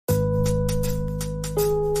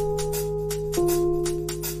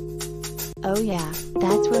Oh yeah,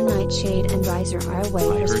 that's where Nightshade and Riser are away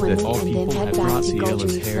I for heard that swimming all and then people head have back to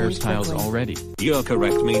Graciella's Goldreef hairstyles quickly. already. You're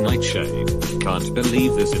correct, me Nightshade. Can't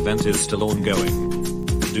believe this event is still ongoing.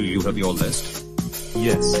 Do you have your list?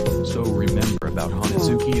 Yes, so remember about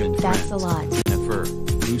Hanazuki and That's friends. a lot. Nefer,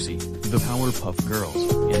 Lucy, the Powerpuff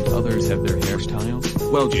Girls, and others have their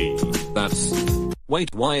hairstyles? Well gee, that's...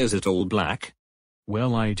 Wait, why is it all black?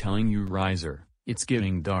 Well, I telling you Riser, it's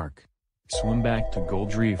getting dark. Swim back to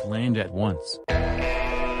Goldreef Land at once.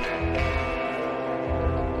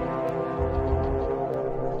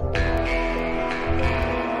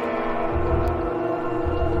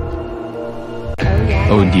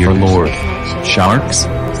 Oh dear lord. Nightshade Sharks? escaped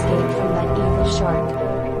from that evil shark.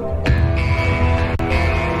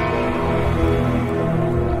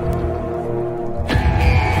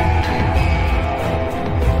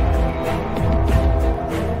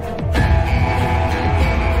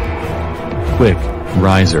 Quick,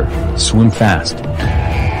 Riser, swim fast.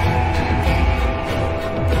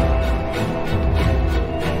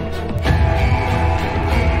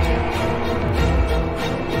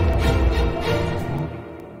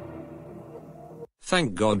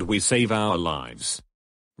 Thank God we save our lives.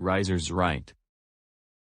 Riser's right.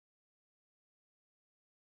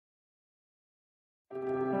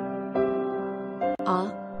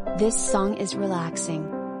 This song is relaxing.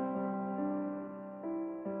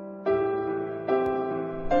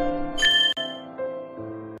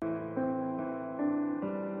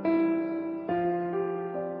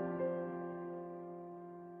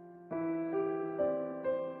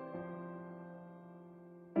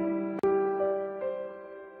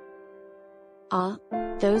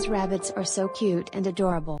 Those rabbits are so cute and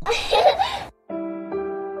adorable.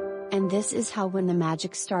 And this is how when the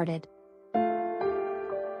magic started.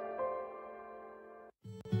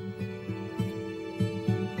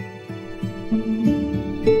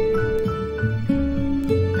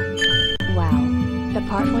 Wow. The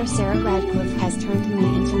part where Sarah Radcliffe has turned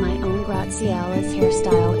me into my own Graciella's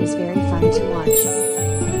hairstyle is very fun to watch.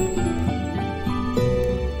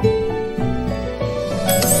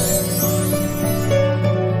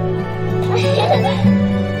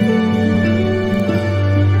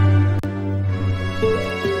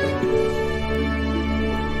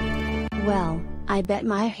 Well, I bet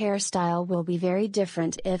my hairstyle will be very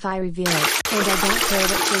different if I reveal it, and I don't care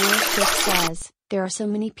what General Swift says, there are so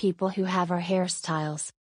many people who have our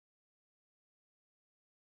hairstyles.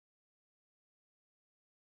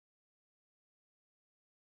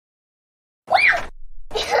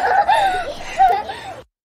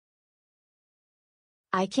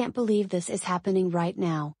 I can't believe this is happening right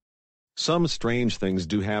now. Some strange things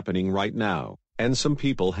do happening right now, and some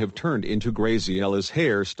people have turned into Graciella's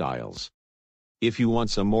hairstyles. If you want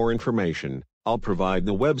some more information, I'll provide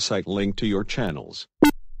the website link to your channels.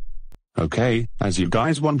 Okay, as you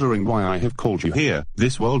guys wondering why I have called you here,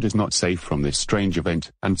 this world is not safe from this strange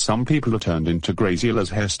event, and some people are turned into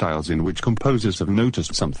Graciella's hairstyles, in which composers have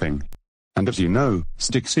noticed something. And as you know,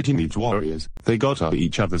 Stick City needs warriors, they got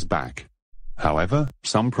each other's back. However,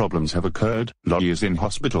 some problems have occurred. Lolly is in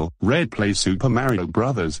hospital, Red plays Super Mario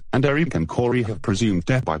Brothers, and Eric and Corey have presumed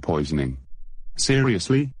death by poisoning.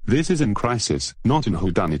 Seriously, this is in crisis, not in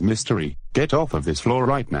whodunit mystery. Get off of this floor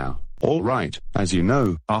right now. Alright, as you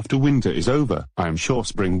know, after winter is over, I am sure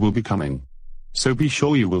spring will be coming. So be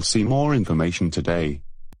sure you will see more information today.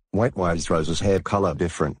 Wait, why is Rose's hair color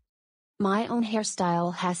different? My own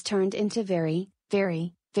hairstyle has turned into very,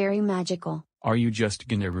 very, very magical. Are you just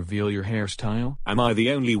gonna reveal your hairstyle? Am I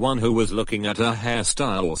the only one who was looking at a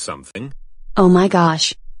hairstyle or something? Oh my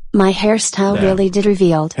gosh. My hairstyle There. really did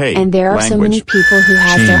revealed, Hey, and there are so many language. people who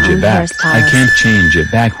have their Change own it back. hairstyles. I can't change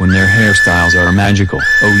it back when their hairstyles are magical.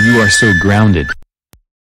 Oh, you are so grounded.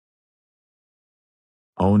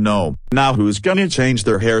 Oh no, now who's gonna change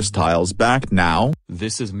their hairstyles back now?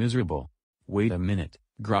 This is miserable. Wait a minute,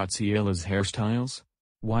 Graciella's hairstyles?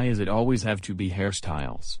 Why does it always have to be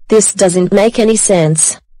hairstyles? This doesn't make any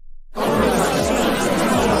sense.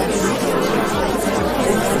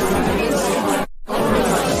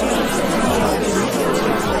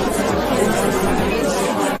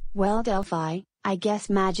 Well, Delphi, I guess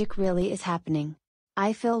magic really is happening.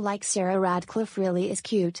 I feel like Sarah Radcliffe really is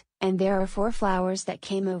cute, and there are 4 flowers that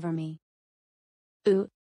came over me. Ooh!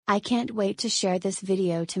 I can't wait to share this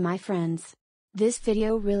video to my friends. This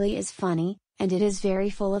video really is funny, and it is very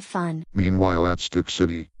full of fun. Meanwhile at Stick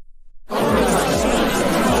City.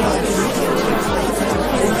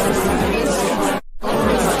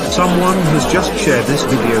 Someone has just shared this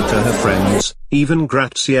video to her friends, even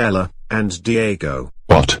Graciella, and Diego.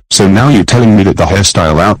 What? So now you're telling me that the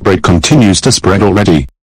hairstyle outbreak continues to spread already?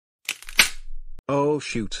 Oh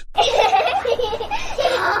shoot.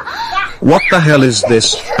 What the hell is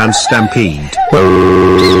this? And Stampede.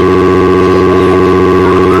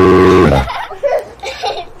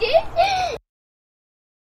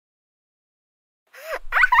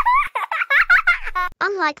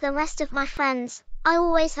 Unlike the rest of my friends, I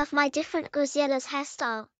always have my different Graziella's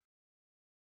hairstyle.